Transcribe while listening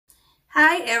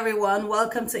Hi everyone,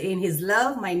 welcome to In His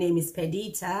Love. My name is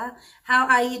Pedita. How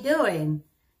are you doing?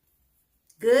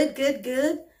 Good, good,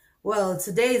 good. Well,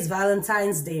 today is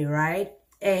Valentine's Day, right?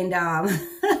 And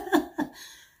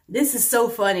this is so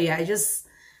funny.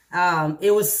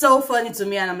 It was so funny to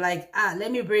me, and I'm like,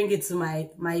 let me bring it to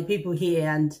my people here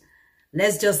and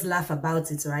let's just laugh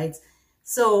about it, right?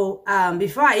 So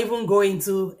before I even go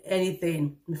into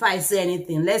anything, before I say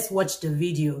anything, let's watch the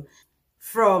video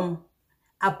from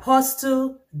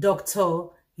Apostle Dr.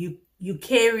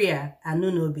 Ucharia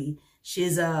Anunobi.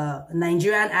 She's a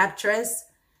Nigerian actress,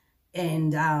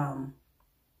 and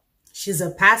she's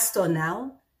a pastor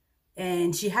now,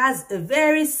 and she has a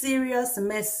very serious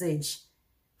message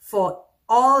for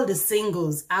all the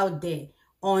singles out there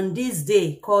on this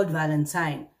day called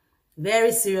Valentine.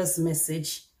 Very serious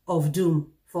message of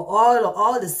doom for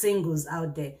all the singles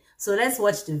out there. So let's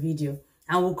watch the video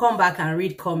and we'll come back and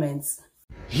read comments.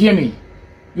 Hear me.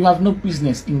 You have no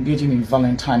business engaging in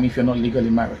Valentine if you're not legally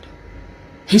married.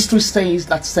 History says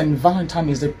that Saint Valentine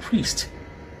is a priest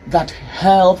that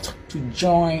helped to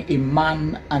join a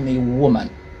man and a woman.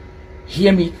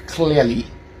 Hear me clearly.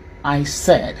 I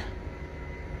said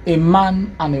a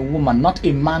man and a woman, not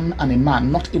a man and a man,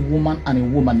 not a woman and a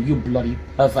woman, you bloody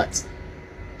perverts.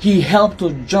 He helped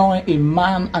to join a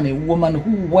man and a woman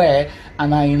who were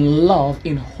and are in love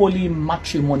in holy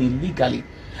matrimony legally,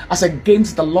 as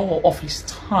against the law of his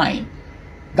time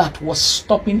that was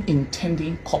stopping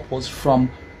intending couples from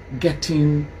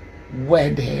getting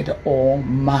wedded or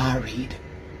married.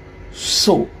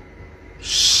 So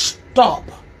stop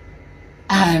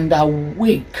and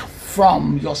awake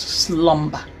from your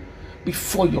slumber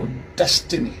before your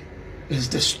destiny is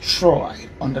destroyed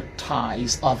on the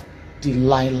ties of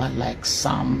Delilah like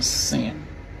Samson.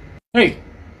 Hey,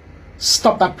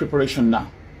 stop that preparation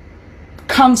now.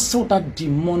 Cancel that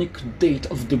demonic date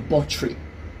of debauchery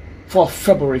for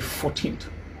February 14th.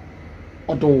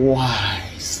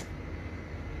 Otherwise,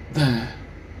 the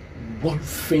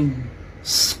wolfing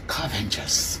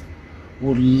scavengers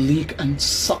will lick and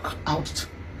suck out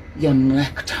your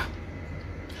nectar,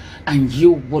 and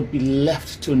you would be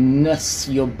left to nurse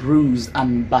your bruised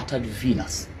and battered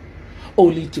Venus,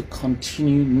 only to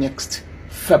continue next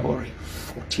February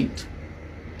 14th.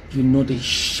 You know the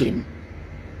shame.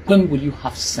 When will you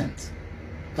have sense?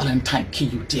 Valentine kill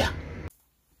you, dear.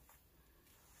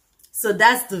 So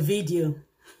that's the video.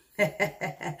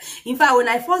 In fact, when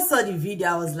I first saw the video,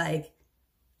 I was like,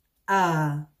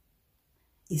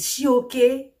 is she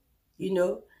okay? You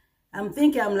know, I'm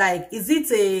like, is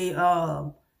it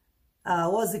a,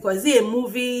 what's it called? Is it a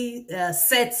movie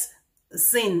set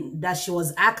scene that she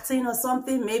was acting or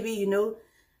something? Maybe, you know,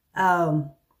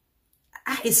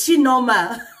 is she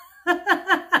normal?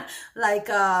 Like,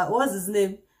 what's his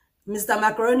name? Mr.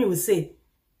 Macaroni would say,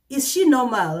 is she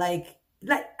normal? Like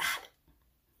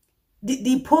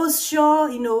the posture,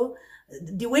 you know,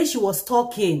 the way she was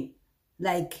talking,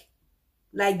 like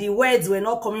the words were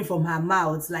not coming from her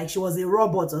mouth, like she was a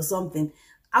robot or something.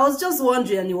 I was just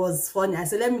wondering, and it was funny. I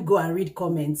said, let me go and read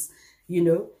comments, you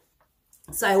know.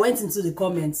 So I went into the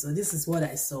comments. So this is what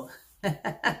I saw.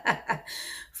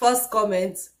 First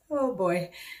comment, oh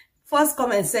boy. First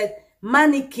comment said,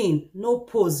 mannequin, no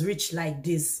pose rich like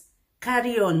this.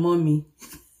 Carry on, mommy.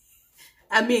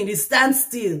 I mean, it stands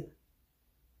still.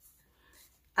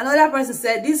 Another person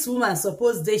said, this woman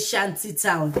supposed they shanty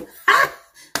town.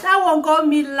 That one got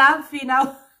me laughing.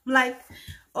 I'm like,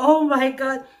 oh my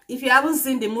God. If you haven't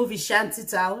seen the movie Shanty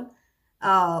Town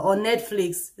on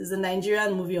Netflix, it's a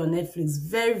Nigerian movie on Netflix.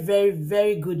 Very, very,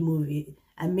 very good movie.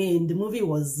 I mean, the movie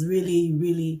was really,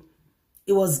 really,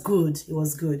 it was good. It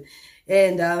was good.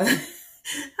 And I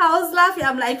was laughing.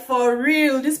 I'm like, for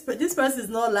real, this person is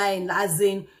not lying. As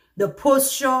in the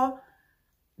posture,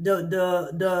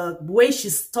 the way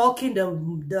she's talking,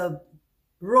 the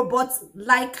robot,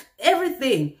 like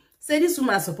everything. Say this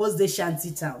woman supposed they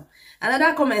shanty town.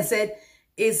 Another comment said,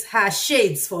 it's her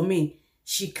shades for me.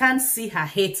 She can't see her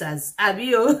haters.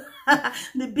 Abio,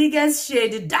 the biggest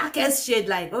shade, the darkest shade,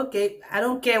 like, okay, I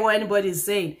don't care what anybody is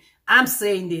saying. I'm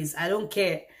saying this. I don't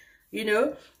care. You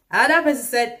know? Another person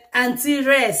said,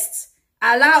 anti-rest.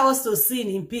 Allow us to sin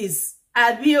in peace.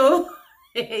 Abio,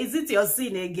 is it your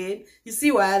sin again? You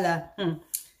see, Wahala.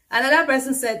 Another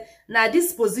person said, now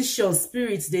this position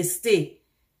spirits they stay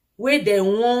where they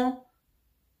want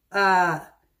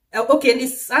okay,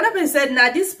 this another person said,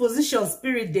 now this position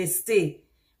spirit they stay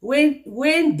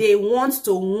when they want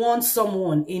to warn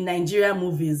someone in Nigerian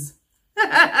movies.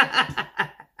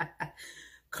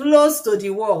 Close to the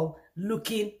wall,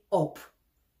 looking up.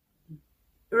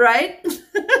 Right?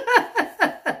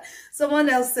 Someone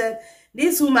else said,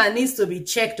 this woman needs to be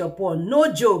checked upon.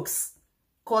 No jokes.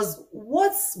 Because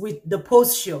what's with the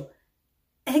posture?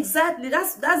 Exactly.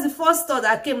 That's the first thought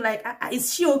that came. Like,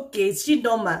 is she okay? Is she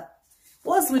normal?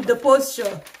 What's with the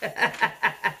posture?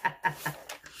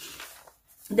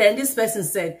 Then this person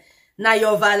said, now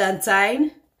your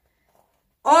Valentine,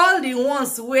 all the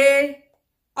ones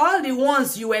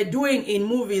you were doing in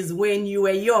movies when you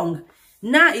were young,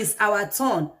 now it's our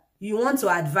turn. You want to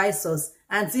advise us.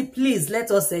 Auntie, please let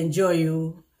us enjoy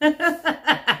you.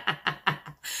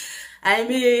 I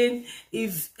mean,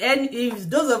 if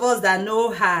those of us that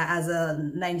know her as a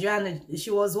Nigerian, she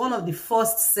was one of the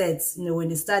first sets, you know, when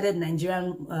they started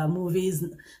Nigerian movies,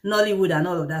 Nollywood and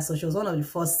all of that. So she was one of the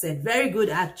first sets. Very good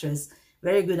actress.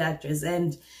 Very good actress.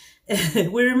 And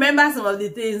we remember some of the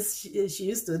things she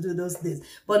used to do those days.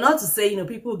 But not to say, you know,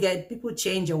 people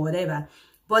change or whatever.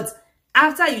 But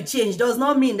after you change does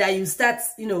not mean that you start,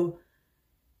 you know,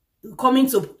 coming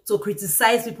to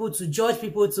criticize people, to judge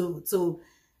people, to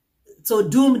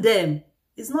doom them.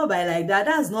 It's not by like that.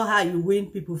 That's not how you win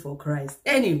people for Christ.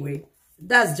 Anyway,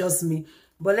 that's just me.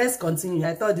 But let's continue.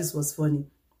 I thought this was funny.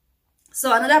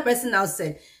 So another person now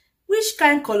said, which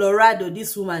kind Colorado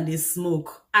this woman they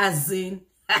smoke? As in,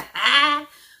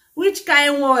 which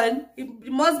kind one?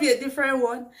 It must be a different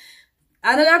one.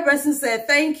 Another person said,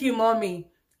 thank you, mommy.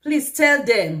 Please tell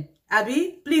them.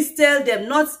 Abby, please tell them.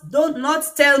 Not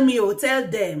tell me or tell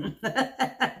them.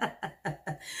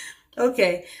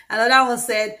 Okay. Another one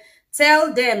said,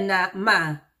 tell them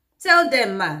ma. Tell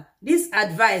them ma. This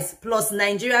advice plus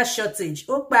Nigeria shortage.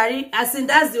 Oh, Pari, as in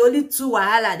that's the only two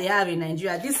wahala they have in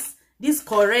Nigeria. This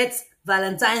correct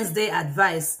Valentine's Day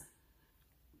advice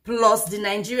plus the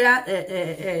Nigeria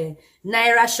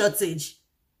Naira shortage.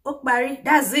 Oh, Pari,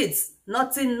 that's it.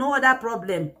 Nothing, no other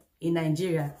problem in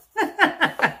Nigeria.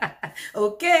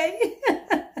 Okay.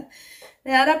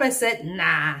 The other person said,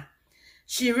 nah.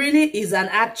 She really is an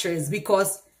actress,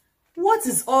 because what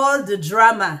is all the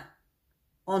drama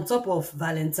on top of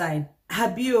Valentine?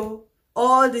 Habio,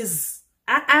 all this,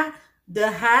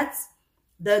 the hat,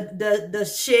 the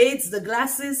shades, the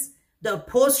glasses, the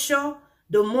posture,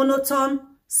 the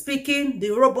monotone speaking,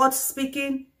 the robot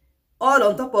speaking, all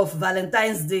on top of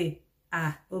Valentine's Day.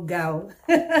 Oh girl.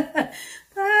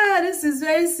 This is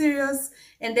very serious.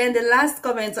 And then the last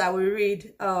comment I will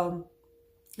read,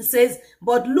 it says,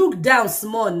 but look down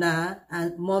small now,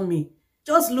 and mommy.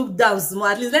 Just look down small.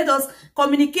 At least let us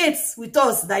communicate with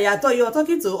us that you're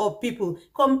talking to people.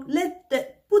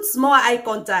 Put small eye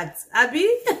contact. Abby?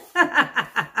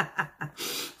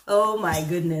 Oh my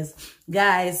goodness.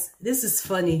 Guys, this is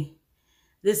funny.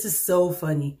 This is so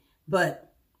funny.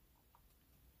 But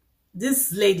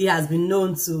this lady has been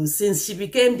known to, since she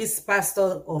became this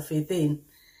pastor of a thing,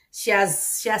 she has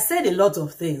said a lot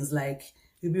of things. Like,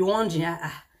 you'll be wondering,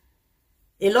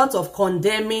 a lot of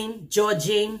condemning,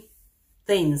 judging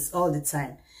things all the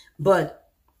time.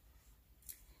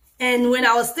 And when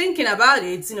I was thinking about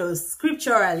it, you know,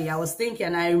 scripturally, I was thinking,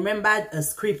 and I remembered a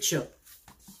scripture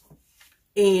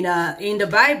in the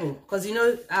Bible, because, you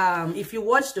know, if you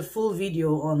watch the full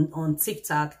video on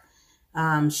TikTok,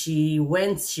 she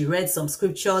read some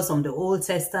scriptures from the Old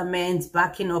Testament,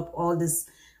 backing up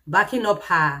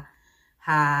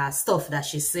her stuff that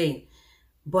she's saying.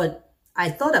 But I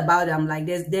thought about it. I'm like,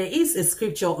 there is a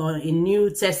scripture in New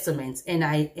Testament, and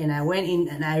I went in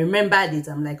and I remembered it.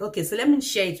 I'm like, okay, so let me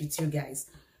share it with you guys.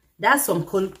 That's from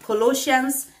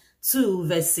Colossians 2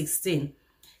 verse 16.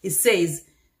 It says,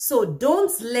 so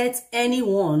don't let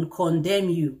anyone condemn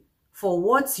you for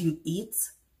what you eat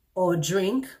or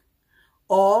drink,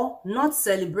 or not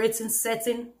celebrating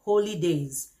certain holy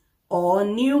days, or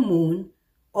new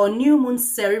moon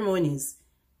ceremonies,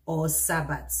 or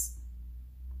Sabbaths.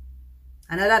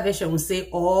 Another version will say,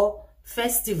 or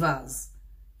festivals,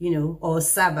 you know, or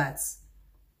Sabbaths.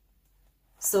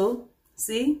 So,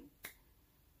 see,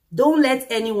 don't let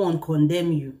anyone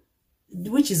condemn you,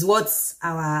 which is what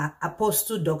our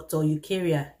apostle Dr.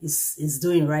 Ucharia is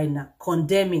doing right now.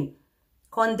 Condemning,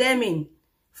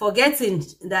 forgetting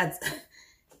that,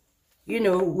 you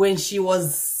know, when she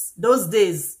was, those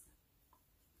days,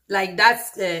 like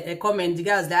that's a comment, the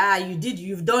guys that,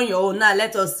 you've done your own, now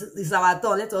it's our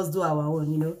turn, let us do our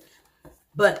own, you know.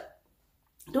 But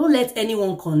don't let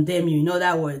anyone condemn you, in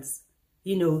other words,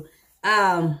 you know.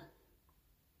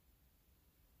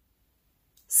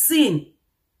 Sin,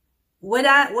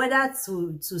 whether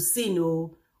to sin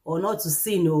or not to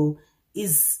sin,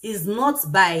 is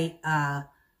not by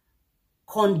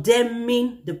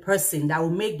condemning the person that will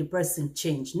make the person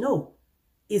change. No,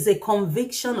 it's a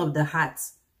conviction of the heart.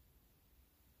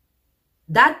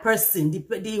 That person,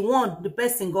 the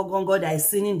person God that is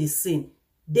sinning the sin,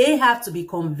 they have to be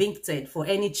convicted for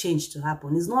any change to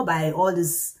happen. It's not by all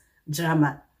this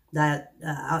drama that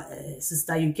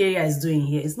Sister Ucharia is doing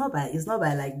here. It's not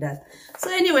by like that. So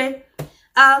anyway,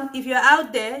 if you're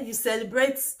out there, you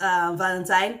celebrate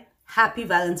Valentine, happy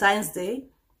Valentine's Day.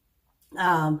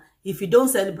 If you don't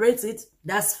celebrate it,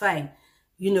 that's fine.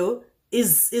 You know,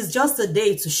 it's just a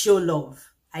day to show love.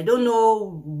 I don't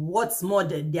know what's more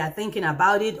they are thinking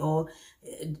about it, or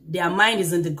their mind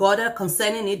is in the gutter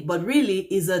concerning it, but really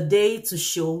is a day to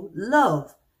show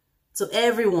love to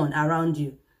everyone around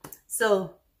you.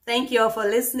 So thank you all for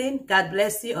listening. God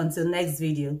bless you. Until next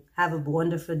video, have a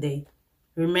wonderful day.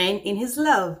 Remain in his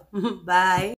love.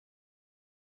 Bye.